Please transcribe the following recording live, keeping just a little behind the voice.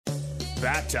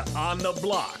back to On the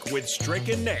Block with Strick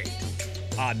and Nate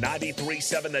on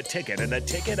 93.7 The Ticket and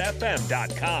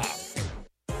theticketfm.com.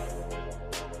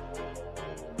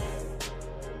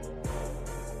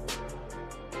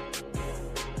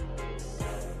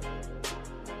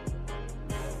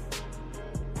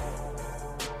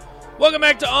 Welcome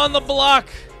back to On the Block.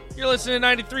 You're listening to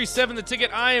 93.7 The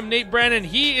Ticket. I am Nate Brennan.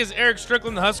 He is Eric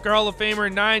Strickland, the Husker Hall of Famer,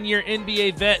 9-year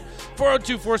NBA vet.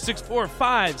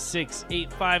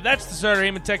 402-464-5685. That's the Starter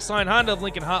Heyman text line, Honda of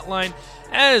Lincoln hotline.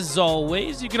 As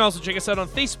always, you can also check us out on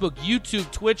Facebook,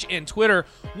 YouTube, Twitch, and Twitter.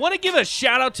 Want to give a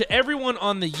shout out to everyone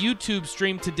on the YouTube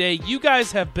stream today. You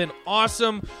guys have been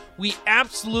awesome. We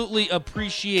absolutely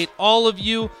appreciate all of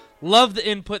you. Love the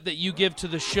input that you give to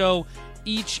the show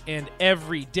each and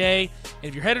every day. And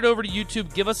if you're headed over to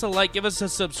YouTube, give us a like, give us a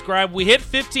subscribe. We hit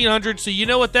 1,500, so you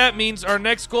know what that means. Our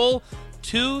next goal,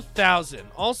 2,000.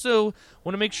 Also,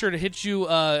 want to make sure to hit you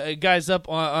guys up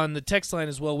on the text line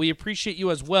as well. We appreciate you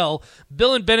as well.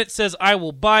 Bill and Bennett says, I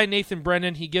will buy Nathan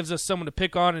Brennan. He gives us someone to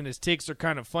pick on, and his takes are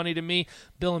kind of funny to me.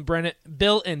 Bill and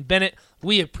Bennett,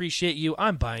 we appreciate you.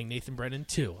 I'm buying Nathan Brennan,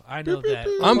 too. I know that.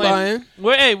 I'm buying.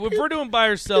 Hey, if we're doing buy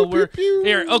or sell, we're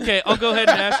here. Okay, I'll go ahead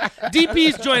and ask.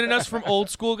 DP's joining us from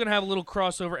Old School. Going to have a little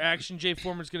crossover action. Jay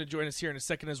Foreman's going to join us here in a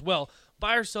second as well.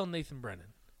 Buy or sell Nathan Brennan?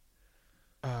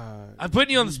 I'm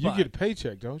putting you on the spot. You get a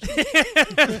paycheck, don't you?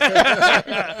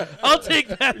 I'll take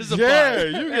that as a buy. Yeah,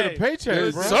 you get a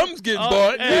paycheck, bro. Something's getting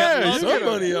bought. Yeah, some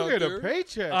money out you get there. a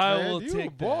paycheck, I man. will You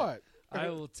take bought. I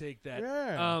will take that.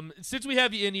 Yeah. Since we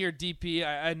have you in here, DP,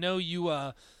 I know you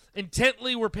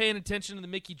intently were paying attention to the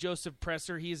Mickey Joseph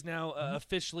presser. He is now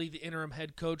officially the interim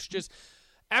head coach. Just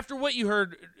after what you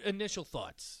heard, initial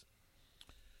thoughts.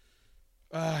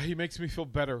 He makes me feel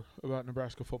better about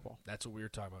Nebraska football. That's what we were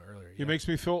talking about earlier. He makes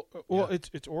me feel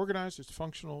it's organized, it's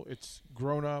functional, it's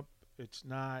grown up, it's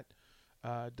not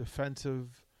defensive,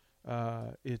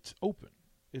 it's open.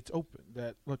 It's open.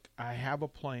 That look, I have a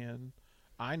plan.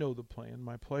 I know the plan.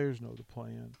 My players know the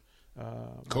plan.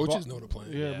 Coaches know the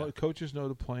plan. Yeah, my coaches know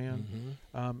the plan.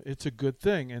 Mm-hmm. It's a good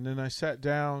thing. And then I sat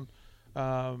down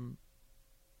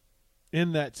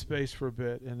in that space for a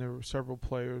bit, and there were several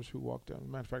players who walked down. As a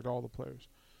matter of fact, all the players.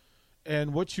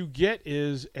 And what you get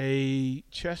is a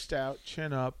chest out,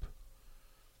 chin up.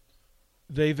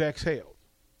 They've exhaled,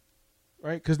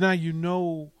 right? Because now you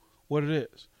know what it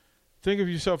is. Think of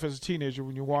yourself as a teenager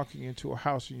when you're walking into a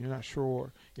house and you're not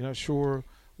sure. You're not sure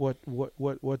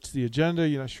what's the agenda.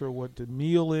 You're not sure what the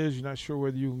meal is. You're not sure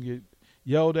whether you can get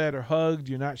yelled at or hugged.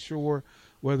 You're not sure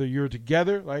whether you're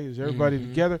together. Like, is everybody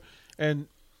together? And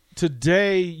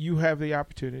today you have the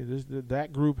opportunity.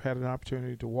 That group had an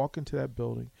opportunity to walk into that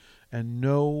building and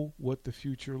know what the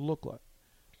future looked like.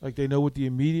 Like, they know what the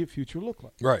immediate future looked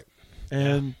like. Right.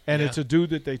 And it's a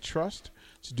dude that they trust.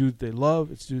 It's a dude that they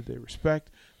love. It's a dude they respect.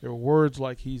 There were words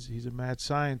like he's a mad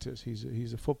scientist.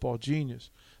 He's a football genius.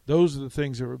 Those are the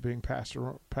things that were being passed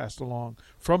along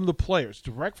from the players,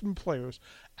 direct from the players,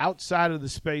 outside of the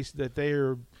space that they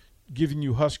are giving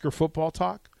you Husker football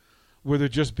talk, where they're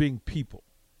just being people.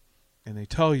 And they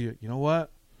tell you, you know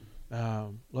what?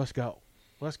 Let's go.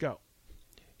 Let's go.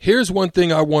 Here's one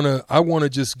thing I wanna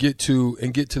just get to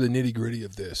the nitty-gritty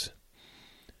of this.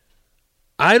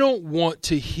 I don't want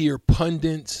to hear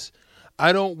pundits.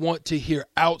 I don't want to hear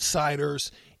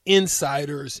outsiders,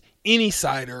 insiders,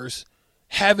 any-siders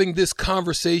having this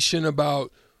conversation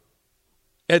about,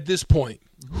 at this point,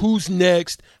 who's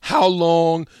next, how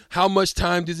long, how much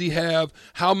time does he have,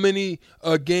 how many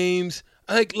games.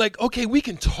 Like, okay, we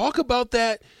can talk about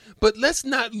that, but let's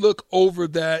not look over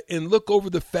that and look over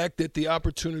the fact that the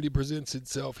opportunity presents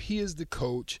itself. He is the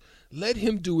coach. Let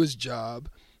him do his job.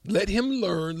 Let him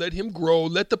learn. Let him grow.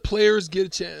 Let the players get a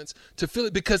chance to feel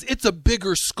it, because it's a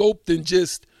bigger scope than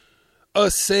just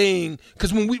us saying.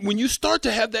 Because when you start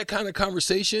to have that kind of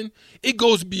conversation, it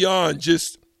goes beyond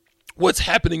just what's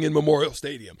happening in Memorial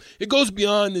Stadium. It goes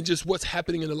beyond than just what's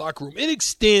happening in the locker room. It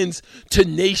extends to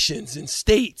nations and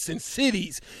states and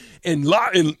cities and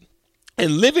living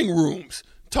rooms.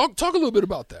 Talk a little bit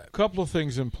about that. A couple of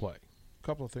things in play.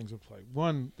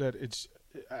 One, that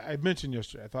I mentioned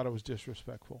yesterday, I thought it was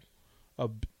disrespectful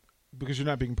because you're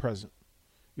not being present.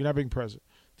 You're not being present.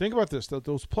 Think about this.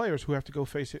 Those players who have to go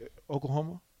face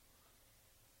Oklahoma,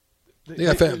 they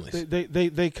have families.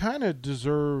 They kind of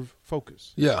deserve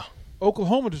focus. Yeah.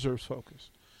 Oklahoma deserves focus.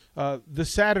 The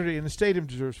Saturday in the stadium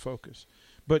deserves focus.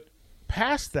 But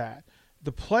past that,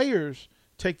 the players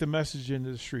take the message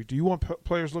into the street. Do you want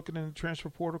players looking in the transfer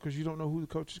portal because you don't know who the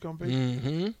coach is going to be?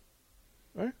 Mm-hmm.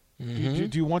 Right? Mm-hmm.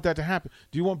 Do you want that to happen?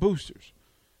 Do you want boosters?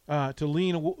 to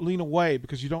lean away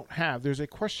because you don't have. There's a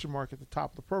question mark at the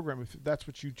top of the program if that's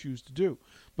what you choose to do.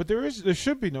 But there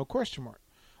should be no question mark.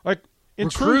 Like in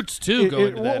recruits truth, too go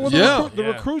into that. The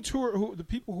recruits who the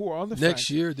people who are on the next fence,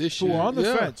 year, this who year, are on the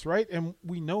fence, right? And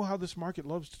we know how this market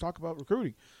loves to talk about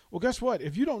recruiting. Well, guess what?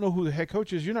 If you don't know who the head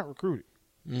coach is, you're not recruiting.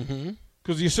 Mm-hmm.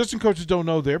 Because the assistant coaches don't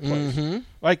know their place. Mm-hmm.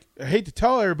 Like, I hate to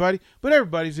tell everybody, but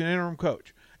everybody's an interim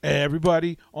coach.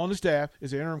 Everybody on the staff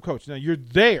is an interim coach. Now, you're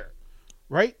there,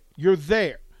 right? You're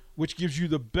there, which gives you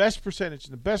the best percentage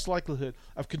and the best likelihood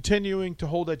of continuing to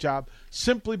hold that job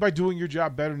simply by doing your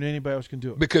job better than anybody else can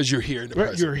do it. Because you're here in the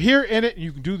present. You're here in it, and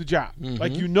you can do the job. Mm-hmm.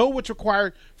 Like, you know what's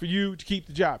required for you to keep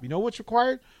the job. You know what's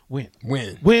required? Win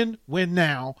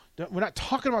now. We're not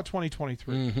talking about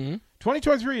 2023. Mm-hmm.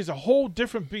 2023 is a whole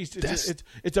different beast.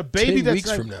 It's a baby 10 that's weeks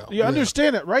not, from now. You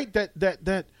understand it, right?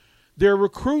 That there are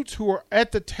recruits who are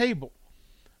at the table,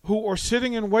 who are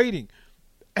sitting and waiting,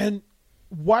 and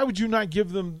why would you not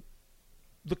give them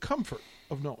the comfort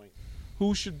of knowing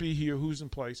who should be here, who's in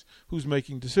place, who's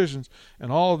making decisions,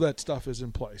 and all of that stuff is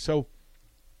in place. So,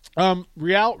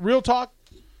 real talk.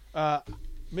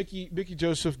 Mickey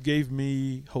Joseph gave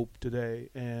me hope today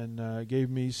and gave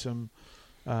me some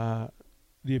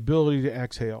the ability to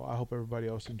exhale. I hope everybody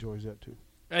else enjoys that too.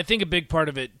 I think a big part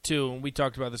of it too, and we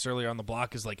talked about this earlier on the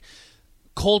block, is like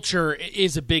culture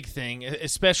is a big thing,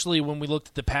 especially when we looked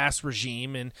at the past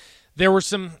regime and there were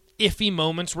some iffy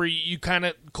moments where you kind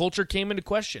of culture came into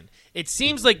question. It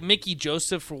seems like Mickey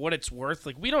Joseph, for what it's worth,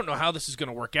 like we don't know how this is going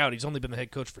to work out. He's only been the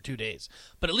head coach for 2 days,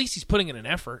 but at least he's putting in an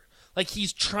effort. Like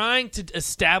he's trying to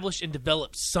establish and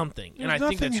develop something, and I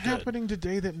think that's good. There's nothing happening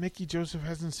today that Mickey Joseph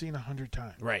hasn't seen 100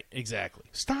 times. Right, exactly.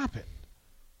 Stop it.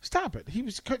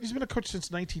 He's been a coach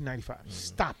since 1995.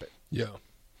 Stop it. Yeah.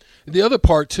 The other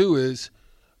part too is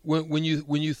when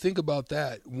you think about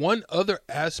that, one other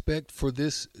aspect for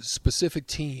this specific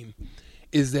team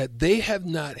is that they have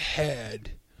not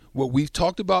had what we've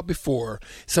talked about before.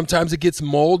 Sometimes it gets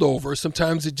mulled over,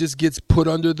 sometimes it just gets put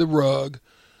under the rug,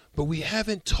 but we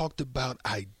haven't talked about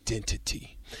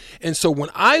identity. And so when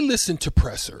I listened to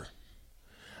Presser,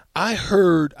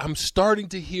 I'm starting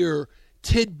to hear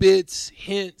tidbits,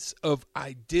 hints of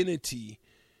identity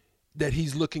that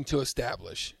he's looking to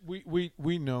establish.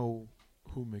 We know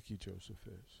who Mickey Joseph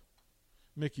is.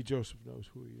 Mickey Joseph knows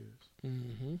who he is.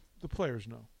 Mm-hmm. The players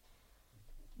know.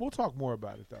 We'll talk more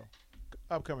about it, though.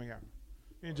 Upcoming hour.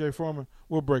 Me and Jay Foreman,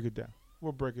 we'll break it down.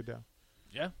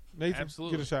 Yeah, Nathan,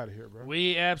 absolutely. Get us out of here, bro.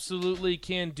 We absolutely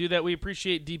can do that. We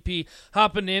appreciate DP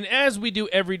hopping in, as we do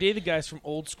every day. The guys from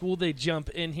Old School, they jump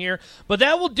in here. But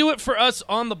that will do it for us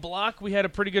on the block. We had a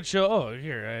pretty good show. Oh,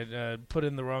 here, I put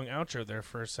in the wrong outro there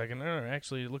for a second. Oh,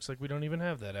 actually, it looks like we don't even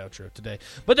have that outro today.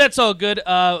 But that's all good.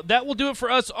 That will do it for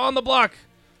us on the block.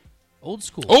 Old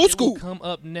School. Old School. Will come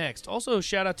up next. Also,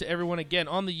 shout out to everyone again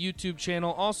on the YouTube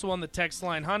channel, also on the text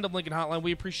line, Honda of Lincoln Hotline.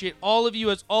 We appreciate all of you,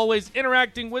 as always,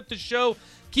 interacting with the show.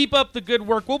 Keep up the good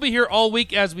work. We'll be here all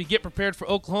week as we get prepared for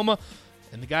Oklahoma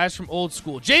and the guys from Old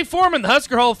School. Jay Foreman, the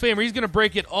Husker Hall of Famer, he's going to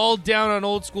break it all down on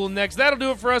Old School next. That'll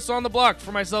do it for us on the block.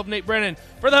 For myself, Nate Brennan,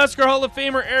 for the Husker Hall of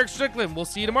Famer, Eric Strickland. We'll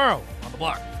see you tomorrow on the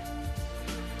block.